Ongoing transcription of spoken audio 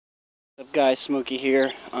What's up guys, Smokey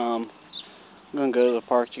here. I'm gonna go to the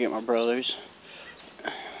park to get my brothers.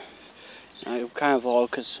 I kind of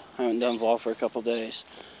vlog because I haven't done vlog for a couple days.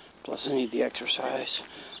 Plus I need the exercise.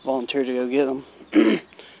 Volunteered to go get them.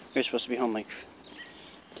 They're supposed to be home like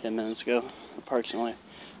 10 minutes ago. The park's only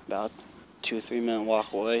about 2 or 3 minute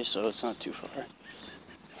walk away, so it's not too far.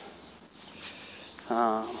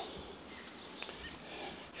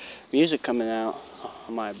 Music coming out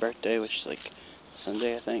on my birthday, which is like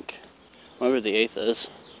Sunday, I think. Whatever the 8th is.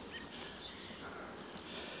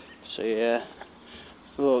 So yeah,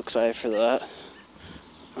 a little excited for that.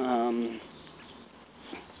 I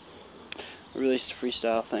released a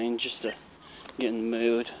freestyle thing just to get in the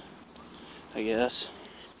mood, I guess.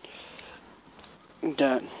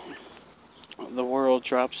 That The World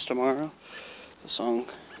drops tomorrow. The song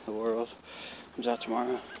The World comes out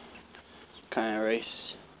tomorrow. Kind of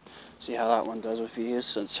race. See how that one does with views,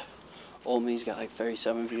 since Old Me's got like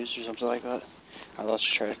 37 views or something like that. I lost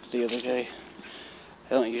track the other day. I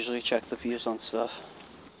don't usually check the views on stuff.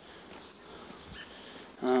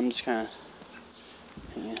 I'm just kind of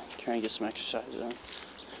trying to get some exercise in.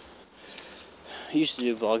 I used to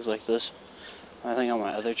do vlogs like this, I think on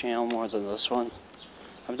my other channel more than this one.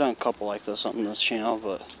 I've done a couple like this on this channel,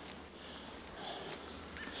 but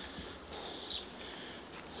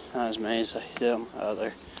not as many as I did on my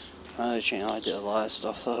other channel. I did a lot of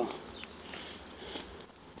stuff though.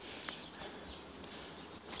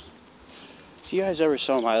 If you guys ever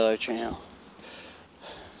saw my other channel,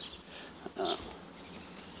 let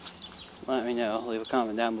me know. Leave a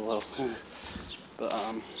comment down below. But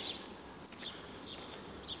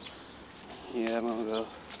yeah, I'm gonna go.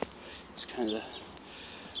 It's kind of.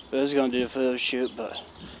 I was gonna do a photo shoot, but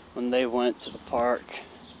when they went to the park,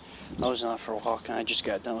 I was not for walking. I just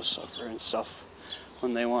got done with supper and stuff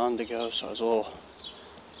when they wanted to go, so I was a little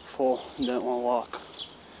full and didn't want to walk.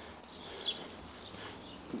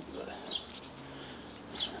 But,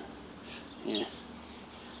 yeah.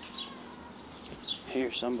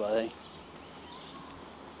 Here's somebody.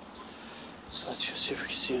 So let's go see if we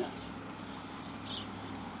can see them.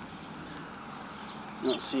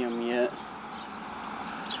 Don't see them yet,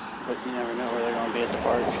 but you never know where they're going to be at the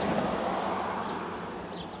park.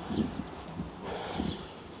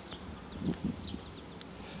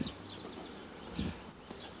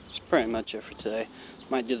 That's pretty much it for today.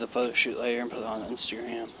 Might do the photo shoot later and put it on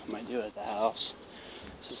Instagram. Might do it at the house.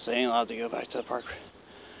 Since they ain't allowed to go back to the park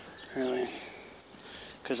early,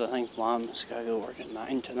 because I think Mom's got to go work at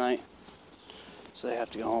 9 tonight. So they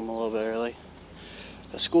have to go home a little bit early.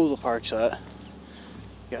 The school the park's at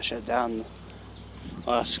got shut down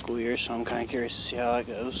last school year, so I'm kind of curious to see how that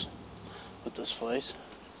goes with this place.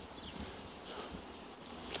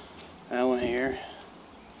 I went here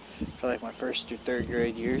for like my 1st through 3rd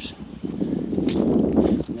grade years.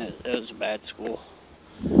 And it was a bad school.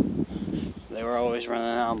 They were always running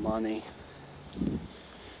out of money.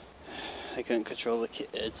 They couldn't control the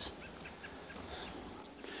kids.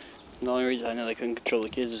 The only reason I know they couldn't control the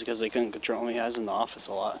kids is because they couldn't control me. I was in the office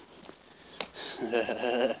a lot.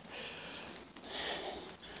 I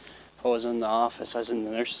was in the office. I was in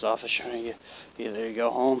the nurse's office trying to get either to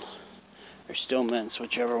go home or Stillman's,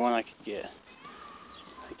 whichever one I could get.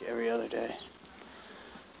 Like every other day.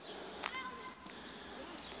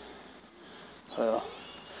 Well,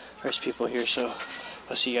 there's people here, so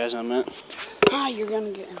I'll see you guys in a minute. You're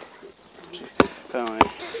gonna get him.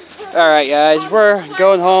 Alright guys, we're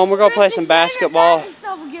going home. We're gonna play some basketball.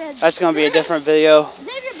 That's gonna be a different video.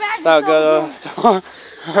 That'll go to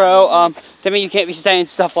tomorrow. Timmy, you can't be saying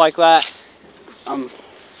stuff like that.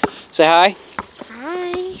 Say hi.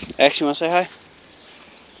 Hi. X, you wanna say hi?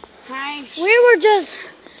 Hi. We were just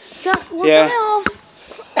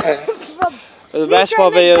The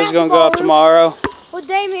basketball video is gonna go up tomorrow. With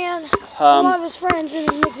Damien, one of his friends, and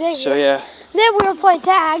Xavier. So yeah. Then we were playing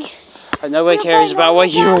tag. Nobody cares about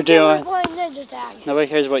what you were doing. We were playing ninja tag. Nobody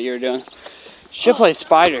cares what you were doing. You should play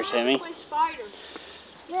Spider, Timmy.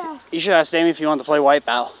 Yeah. You should ask Damien if you want to play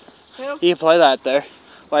Wipeout. Who? You can play that there.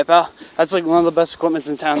 Wipeout. That's like one of the best equipments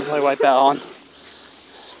in town to play Wipeout on.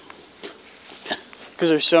 Because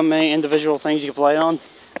there's so many individual things you can play on.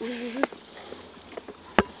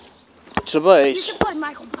 So Blaze. You can play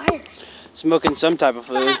Michael Myers. Smoking some type of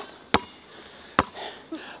food.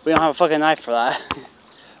 We don't have a fucking knife for that.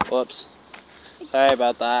 Whoops. Sorry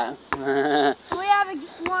about that. We have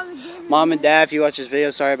Mom and Dad, if you watch this video,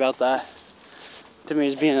 sorry about that. Timmy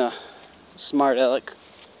is being a smart aleck.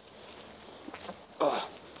 Oh,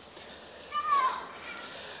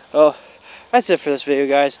 that's it for this video,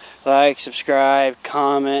 guys. Like, subscribe,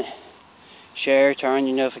 comment, share, turn on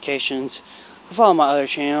your notifications. Follow my other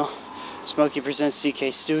channel. Smokey Presents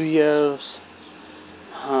CK Studios.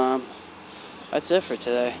 That's it for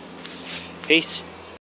today. Peace.